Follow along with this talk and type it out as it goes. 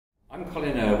I'm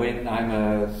Colin Irwin. I'm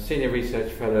a senior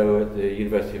research fellow at the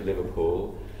University of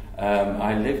Liverpool.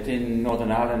 I lived in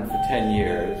Northern Ireland for 10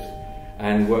 years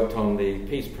and worked on the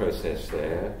peace process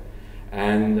there.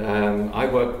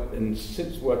 And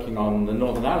since working on the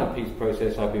Northern Ireland peace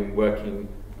process, I've been working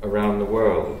around the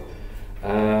world.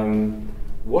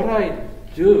 What I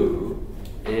do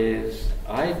is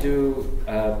I do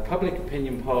public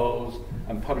opinion polls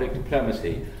and public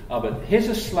diplomacy. But here's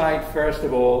a slide, first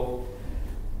of all.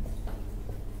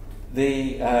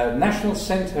 The National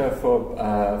Centre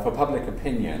for Public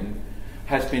Opinion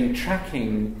has been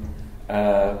tracking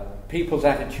people's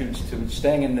attitudes to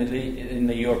staying in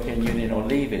the European Union or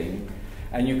leaving,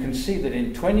 and you can see that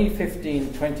in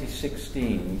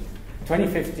 2015,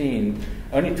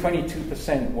 only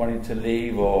 22% wanted to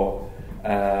leave or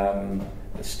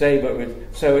stay,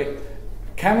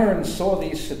 Cameron saw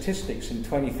these statistics in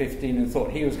 2015 and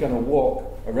thought he was going to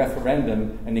walk a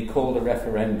referendum, and he called a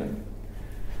referendum.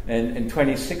 And in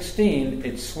 2016,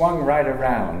 it swung right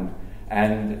around,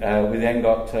 and we then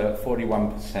got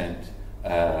 41%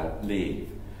 leave.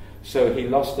 So he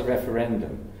lost the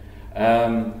referendum.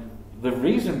 The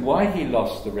reason why he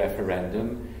lost the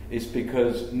referendum is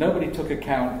because nobody took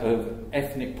account of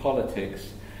ethnic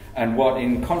politics and what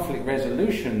in conflict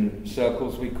resolution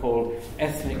circles we call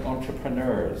ethnic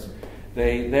entrepreneurs.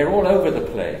 They're all over the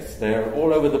place. They're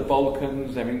all over the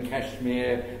Balkans, they're in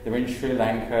Kashmir, they're in Sri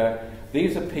Lanka.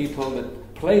 These are people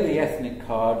that play the ethnic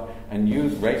card and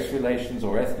use race relations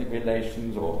or ethnic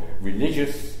relations or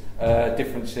religious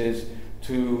differences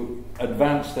to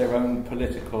advance their own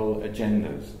political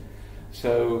agendas.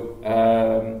 So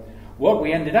what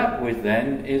we ended up with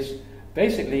then is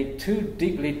basically two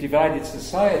deeply divided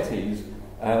societies,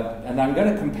 and I'm going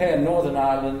to compare Northern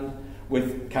Ireland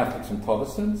with Catholics and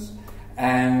Protestants,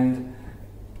 and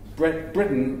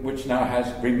Britain, which now has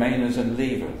Remainers and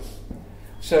Leavers.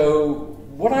 So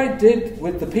what I did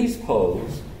with the peace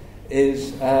polls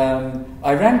is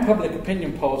I ran public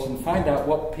opinion polls and find out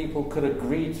what people could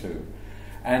agree to.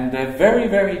 And they're very,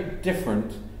 very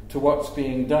different to what's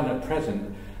being done at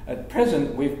present. At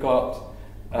present, we've got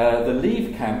the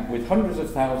Leave camp with hundreds of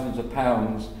thousands of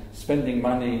pounds spending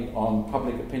money on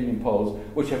public opinion polls,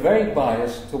 which are very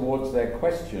biased towards their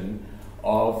question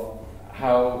of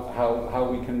how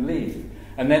we can leave.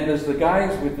 And then there's the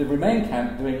guys with the Remain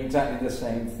camp doing exactly the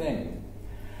same thing.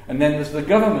 And then there's the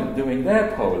government doing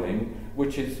their polling,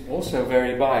 which is also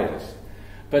very biased.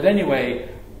 But anyway,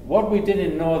 what we did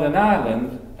in Northern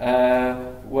Ireland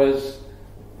was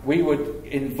we would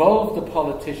involve the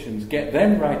politicians, get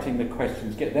them writing the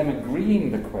questions, get them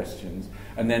agreeing the questions,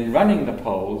 and then running the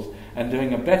polls and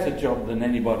doing a better job than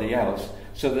anybody else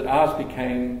so that ours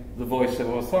became the voice of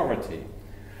authority.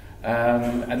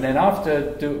 And then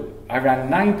I ran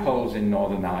 9 polls in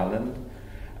Northern Ireland,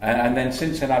 and then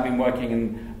since then I've been working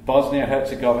in Bosnia,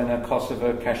 Herzegovina,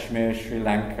 Kosovo, Kashmir, Sri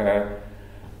Lanka,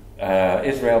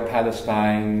 Israel,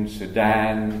 Palestine,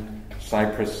 Sudan,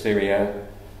 Cyprus, Syria,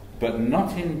 but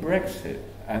not in Brexit.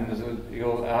 And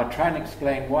I'll try and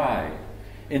explain why.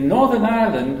 In Northern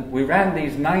Ireland, we ran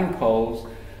these 9 polls,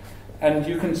 and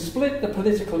you can split the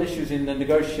political issues in the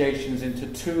negotiations into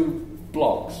 2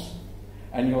 blocks.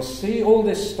 And you'll see all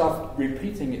this stuff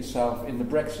repeating itself in the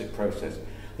Brexit process.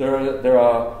 There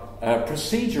are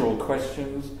procedural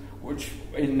questions, which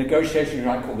in negotiation you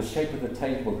might call the shape of the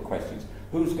table questions.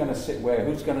 Who's going to sit where?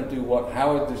 Who's going to do what?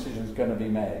 How are decisions going to be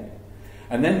made?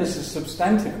 And then there's the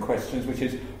substantive questions, which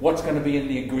is what's going to be in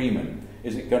the agreement?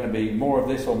 Is it going to be more of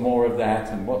this or more of that?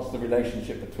 And what's the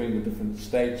relationship between the different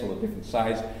states or the different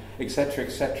sides, etc.,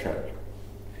 etc.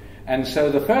 And so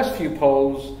the first few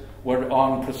polls were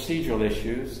on procedural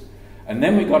issues, and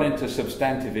then we got into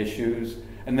substantive issues,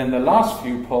 and then the last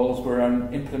few polls were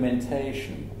on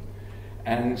implementation.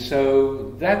 And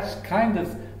so that's kind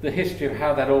of the history of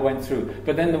how that all went through.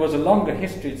 But then there was a longer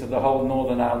history to the whole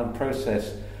Northern Ireland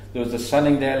process. There was the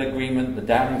Sunningdale Agreement, the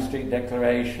Downing Street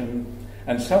Declaration,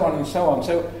 and so on and so on.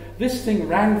 So this thing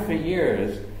ran for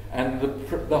years, and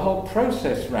the whole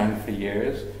process ran for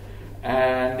years,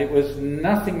 and it was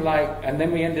nothing like, and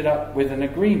then we ended up with an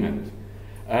agreement.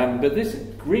 But this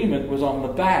agreement was on the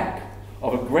back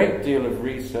of a great deal of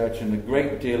research and a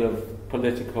great deal of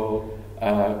political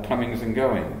comings and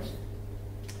goings.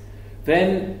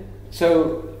 Then,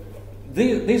 so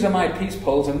these are my peace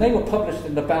polls, and they were published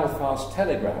in the Belfast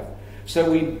Telegraph.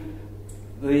 So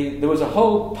there was a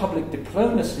whole public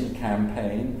diplomacy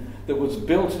campaign that was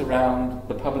built around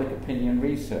the public opinion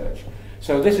research.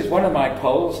 So this is one of my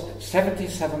polls,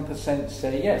 77%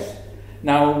 say yes.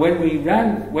 Now, when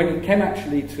it came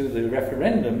actually to the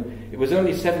referendum, it was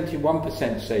only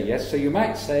 71% say yes. So you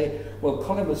might say, well,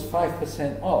 Colin was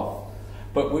 5% off.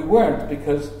 But we weren't,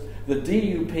 because the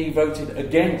DUP voted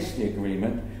against the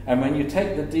agreement, and when you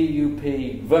take the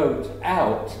DUP vote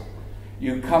out,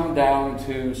 you come down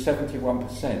to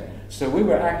 71%. So we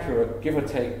were accurate, give or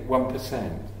take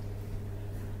 1%.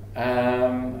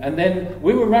 And then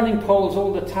we were running polls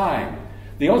all the time.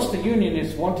 The Ulster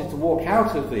Unionists wanted to walk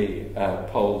out of the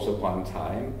polls at one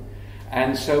time,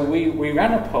 and so we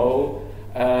ran a poll,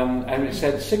 and it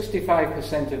said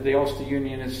 65% of the Ulster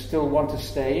Unionists still want to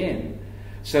stay in.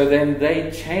 So then they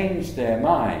changed their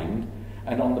mind,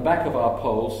 and on the back of our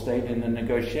poll stayed in the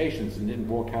negotiations and didn't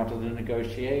walk out of the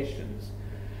negotiations.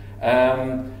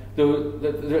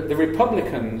 The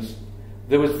Republicans,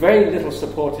 there was very little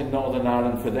support in Northern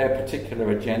Ireland for their particular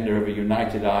agenda of a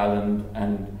united Ireland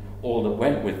and all that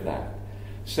went with that.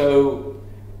 So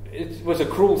it was a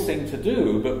cruel thing to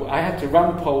do, but I had to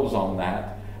run polls on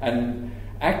that. And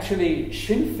actually,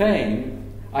 Sinn Féin,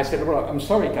 I said, well, I'm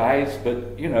sorry guys,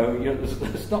 but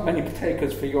there's not many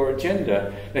takers for your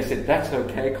agenda. They said, that's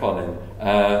okay, Colin.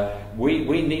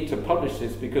 We need to publish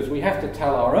this because we have to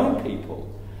tell our own people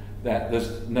that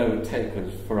there's no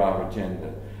takers for our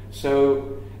agenda.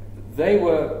 So they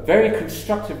were very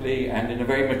constructively and in a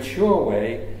very mature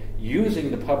way using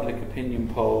the public opinion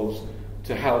polls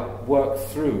to help work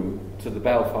through to the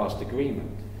Belfast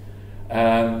Agreement.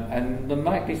 And there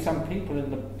might be some people in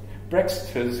the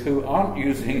Brexiters who aren't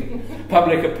using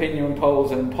public opinion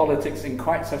polls and politics in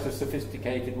quite such a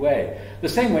sophisticated way. The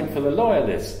same went for the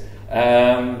Loyalists.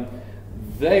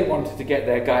 They wanted to get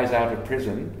their guys out of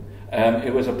prison.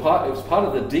 It was part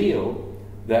of the deal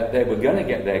that they were going to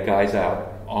get their guys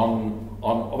out on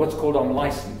what's called on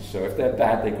license. So if they're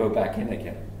bad, they go back in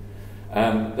again.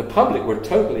 The public were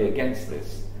totally against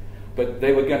this, but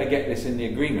they were going to get this in the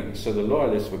agreement, so the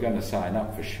Loyalists were going to sign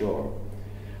up for sure.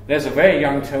 There's a very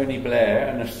young Tony Blair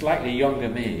and a slightly younger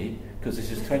me, because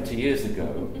this is 20 years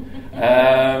ago,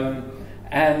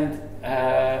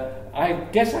 I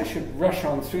guess I should rush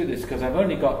on through this because I've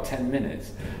only got 10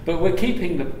 minutes. But we're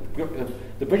keeping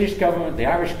the British government, the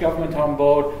Irish government on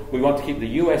board. We want to keep the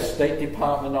US State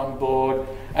Department on board,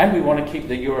 and we want to keep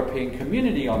the European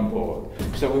community on board.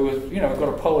 So we've got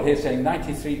a poll here saying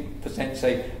 93%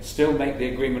 say still make the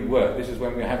agreement work. This is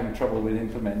when we're having trouble with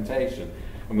implementation,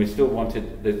 and we still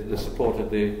wanted the support of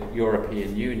the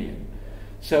European Union.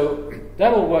 So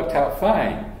that all worked out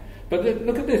fine. But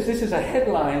look at this. This is a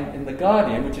headline in The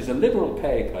Guardian, which is a Liberal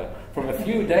paper from a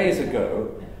few days ago.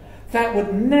 That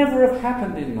would never have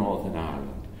happened in Northern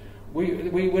Ireland.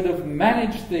 We would have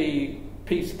managed the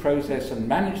peace process and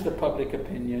managed the public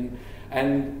opinion,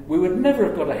 and we would never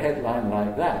have got a headline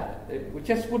like that. It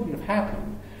just wouldn't have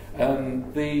happened.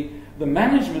 The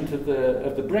management of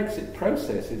the Brexit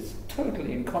process is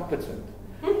totally incompetent.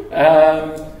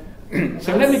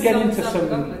 So let me get into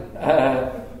some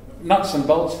nuts and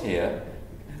bolts here.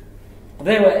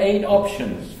 There were 8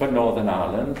 options for Northern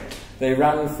Ireland. They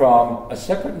ran from a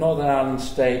separate Northern Ireland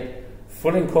state,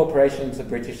 full incorporation into the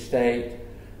British state,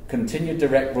 continued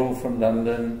direct rule from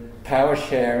London, power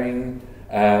sharing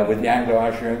with the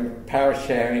Anglo-Irish, power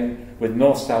sharing with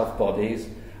North-South bodies.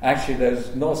 Actually,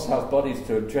 those North-South bodies,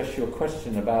 to address your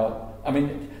question about,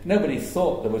 nobody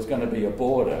thought there was going to be a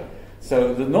border.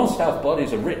 So the North-South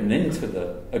bodies are written into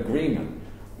the agreement.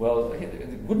 Well,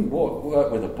 it wouldn't work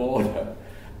with a border.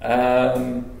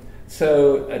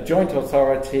 So a joint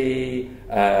authority,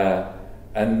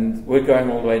 and we're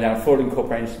going all the way down, full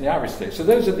incorporation in the Irish state. So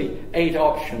those are the 8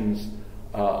 options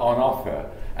on offer.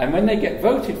 And when they get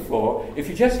voted for, if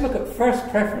you just look at first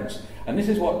preference, and this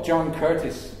is what John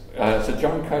Curtis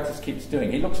keeps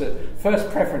doing. He looks at first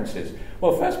preferences.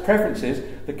 Well, first preferences,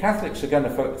 the Catholics are going to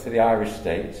vote for the Irish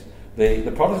state.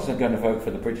 The Protestants are going to vote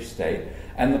for the British state,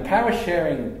 and the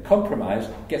power-sharing compromise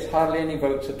gets hardly any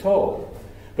votes at all.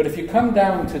 But if you come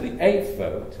down to the 8th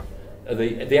vote,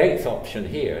 the 8th option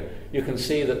here, you can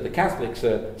see that the Catholics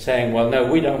are saying, well,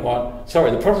 no,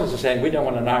 the Protestants are saying we don't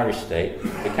want an Irish state.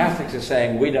 The Catholics are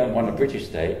saying we don't want a British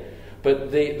state.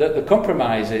 But the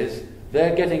compromise is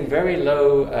they're getting very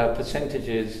low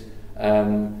percentages,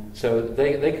 so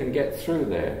they can get through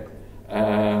there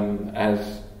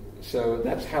So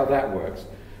that's how that works.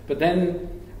 But then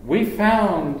we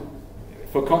found,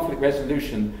 for conflict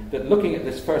resolution, that looking at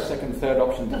this first, second, third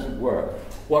option doesn't work.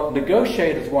 What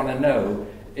negotiators want to know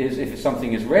is if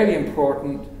something is really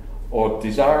important or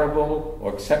desirable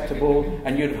or acceptable.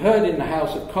 And you'd heard in the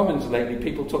House of Commons lately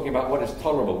people talking about what is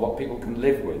tolerable, what people can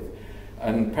live with.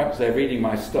 And perhaps they're reading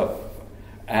my stuff.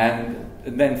 And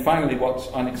then finally what's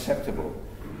unacceptable.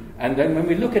 And then when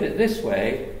we look at it this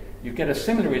way, you get a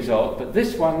similar result, but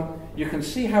this one, you can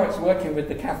see how it's working with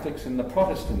the Catholics and the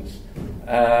Protestants.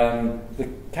 The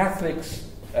Catholics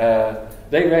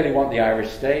they really want the Irish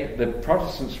state. The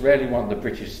Protestants really want the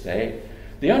British state.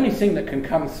 The only thing that can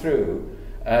come through,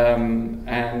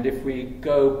 and if we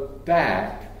go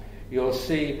back, you'll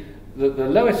see that the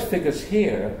lowest figures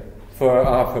here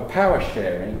are for power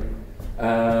sharing.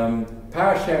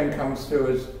 Power sharing comes through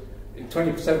as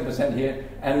 27% here,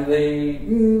 and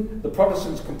the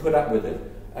Protestants can put up with it.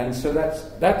 And so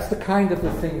that's the kind of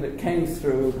the thing that came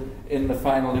through in the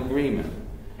final agreement.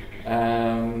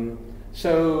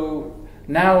 So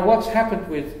now what's happened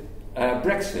with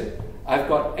Brexit, I've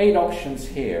got 8 options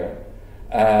here.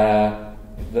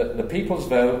 The people's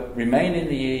vote, remain in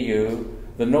the EU,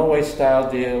 the Norway-style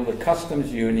deal, the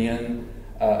customs union,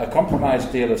 a compromise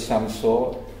deal of some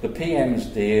sort, the PM's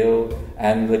deal,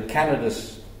 and the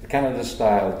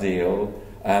Canada-style deal,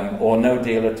 or no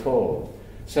deal at all.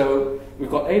 So we've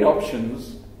got 8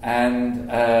 options, and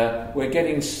we're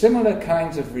getting similar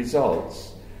kinds of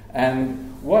results.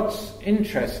 And what's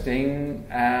interesting,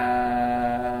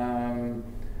 and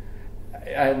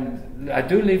I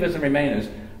do leave as the Remainers,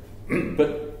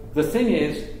 but the thing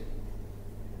is,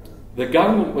 the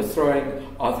government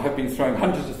have been throwing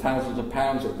hundreds of thousands of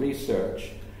pounds at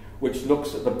research which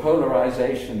looks at the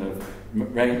polarisation of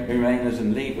Remainers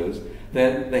and Leavers.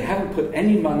 They haven't put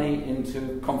any money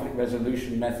into conflict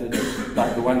resolution methods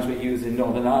like the ones we use in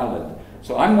Northern Ireland.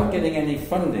 So I'm not getting any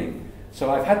funding. So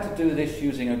I've had to do this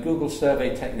using a Google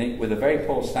survey technique with a very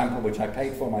poor sample, which I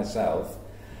paid for myself.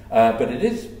 But it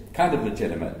is kind of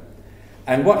legitimate.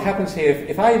 And what happens here,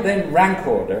 if I then rank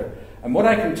order, and what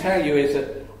I can tell you is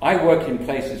that I work in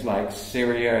places like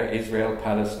Syria, Israel,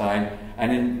 Palestine,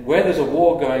 and where there's a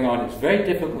war going on, it's very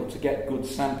difficult to get good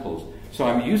samples. So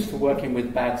I'm used to working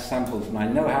with bad samples, and I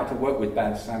know how to work with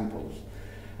bad samples.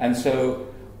 And so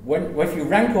if you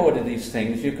rank order these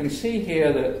things, you can see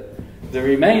here that the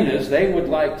Remainers, they would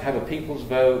like to have a people's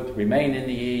vote, remain in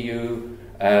the EU,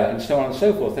 and so on and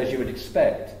so forth, as you would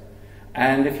expect.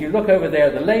 And if you look over there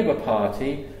at the Labour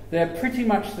Party, they're pretty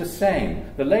much the same.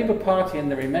 The Labour Party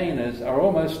and the Remainers are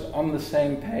almost on the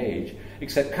same page,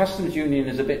 except customs union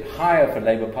is a bit higher for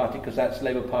Labour Party because that's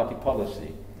Labour Party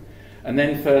policy. And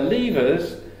then for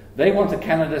Leavers, they want a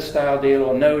Canada-style deal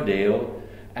or no deal,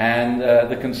 and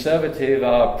the Conservative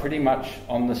are pretty much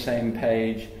on the same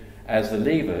page as the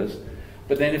Leavers.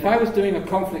 But then if I was doing a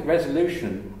conflict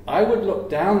resolution, I would look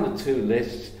down the 2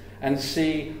 lists and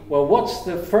see, well, what's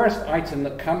the first item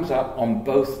that comes up on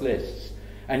both lists?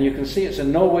 And you can see it's a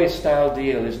Norway-style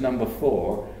deal is number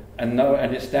 4, and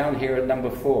it's down here at number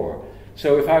 4.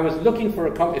 So if I was looking for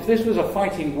if this was a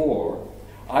fighting war,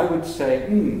 I would say,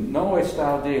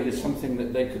 Norway-style deal is something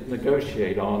that they could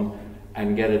negotiate on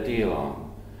and get a deal on.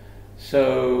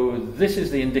 So this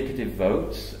is the indicative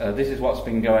votes. This is what's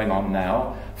been going on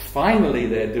now. Finally,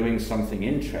 they're doing something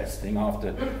interesting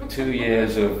after 2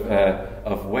 years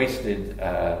of wasted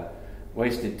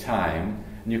time.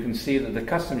 And you can see that the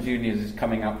customs union is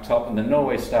coming up top, and the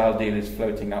Norway-style deal is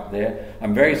floating up there.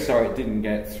 I'm very sorry it didn't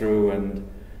get through,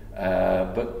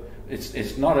 but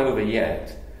it's not over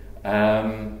yet.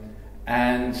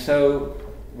 And so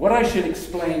what I should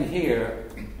explain here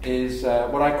is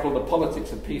what I call the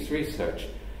politics of peace research.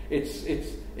 It's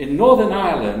in Northern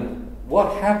Ireland,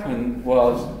 what happened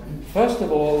was, first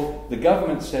of all, the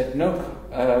government said, no,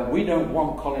 we don't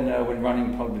want Colin Irwin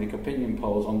running public opinion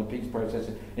polls on the peace process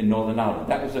in Northern Ireland.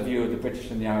 That was the view of the British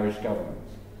and the Irish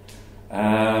governments.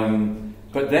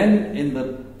 But then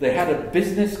they had a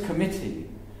business committee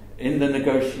in the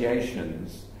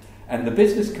negotiations, and the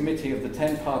business committee of the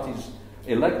 10 parties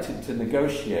elected to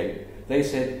negotiate, they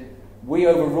said, we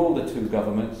overrule the 2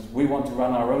 governments, we want to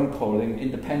run our own polling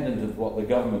independent of what the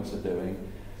governments are doing.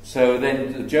 So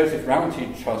then the Joseph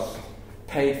Rowntree Trust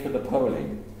paid for the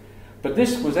polling. But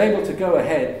this was able to go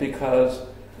ahead because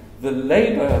the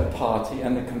Labour Party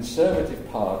and the Conservative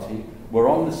Party were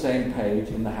on the same page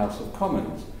in the House of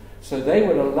Commons. So they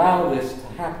would allow this to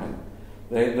happen.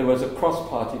 There was a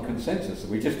cross-party consensus.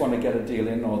 We just want to get a deal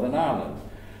in Northern Ireland.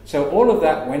 So all of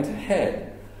that went ahead.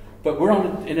 But we're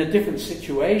in a different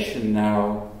situation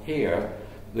now here.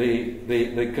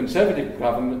 The Conservative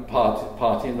government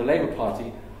party and the Labour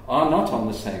Party are not on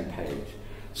the same page.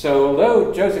 So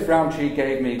although Joseph Rowntree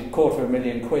gave me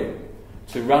 £250,000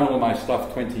 to run all my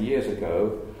stuff 20 years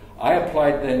ago, I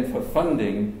applied then for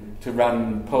funding to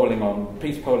run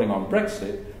peace polling on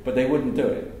Brexit, but they wouldn't do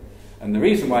it. And the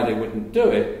reason why they wouldn't do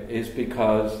it is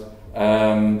because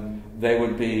they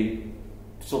would be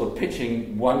sort of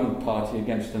pitching one party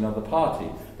against another party.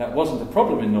 That wasn't a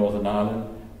problem in Northern Ireland,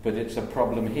 but it's a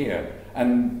problem here.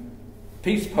 And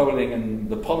peace polling and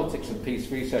the politics of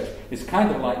peace research is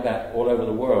kind of like that all over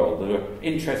the world. There are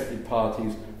interested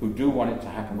parties who do want it to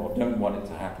happen or don't want it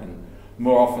to happen.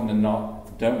 More often than not,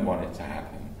 don't want it to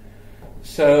happen.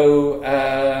 So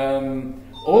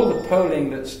all the polling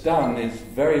that's done is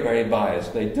very, very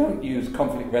biased. They don't use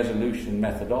conflict resolution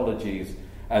methodologies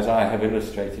as I have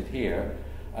illustrated here.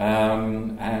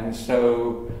 And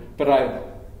so, but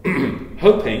I'm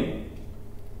hoping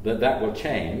that will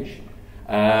change.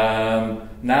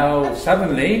 Now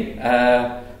suddenly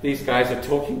these guys are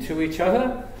talking to each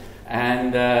other,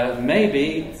 and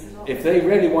maybe if they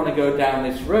really want to go down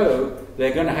this road,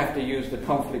 they're going to have to use the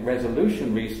conflict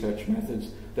resolution research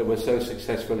methods that were so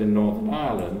successful in Northern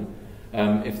Ireland,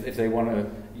 if they want to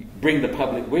bring the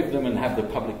public with them and have the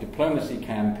public diplomacy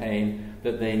campaign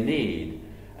that they need.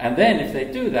 And then if they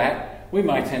do that, we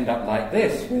might end up like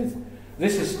this,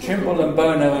 this is Trimble and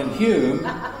Bono and Hume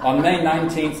on May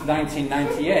 19th,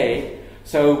 1998.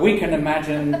 So we can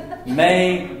imagine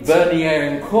May, Bernier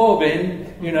and Corbyn,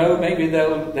 you know, maybe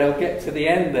they'll get to the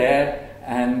end there,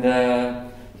 and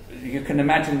you can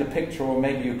imagine the picture, or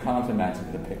maybe you can't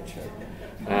imagine the picture.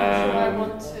 I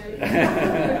want to.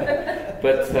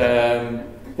 But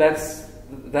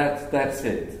that's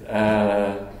it.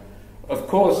 Of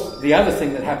course, the other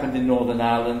thing that happened in Northern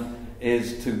Ireland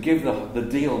is to give the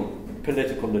deal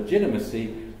political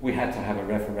legitimacy, we had to have a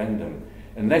referendum.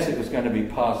 Unless it was going to be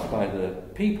passed by the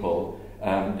people,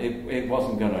 it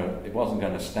wasn't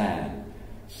going to stand.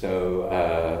 So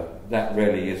that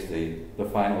really is the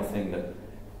final thing that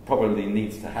probably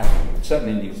needs to happen. It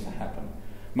certainly needs to happen.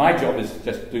 My job is to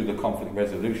just do the conflict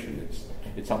resolution.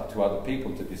 It's up to other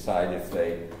people to decide if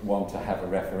they want to have a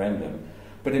referendum.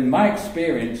 But in my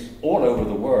experience all over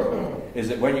the world is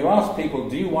that when you ask people,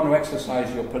 do you want to exercise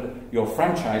your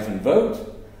franchise and vote?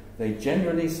 They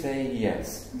generally say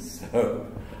yes. So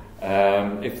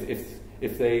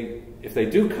if they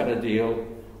do cut a deal,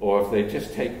 or if they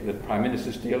just take the Prime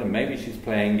Minister's deal and maybe she's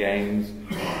playing games,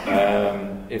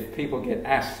 if people get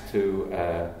asked to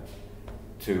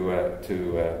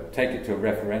take it to a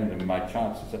referendum, my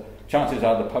chances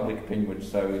are the public opinion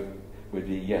would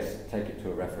be yes, take it to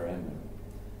a referendum.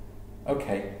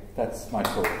 Okay, that's my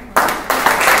talk.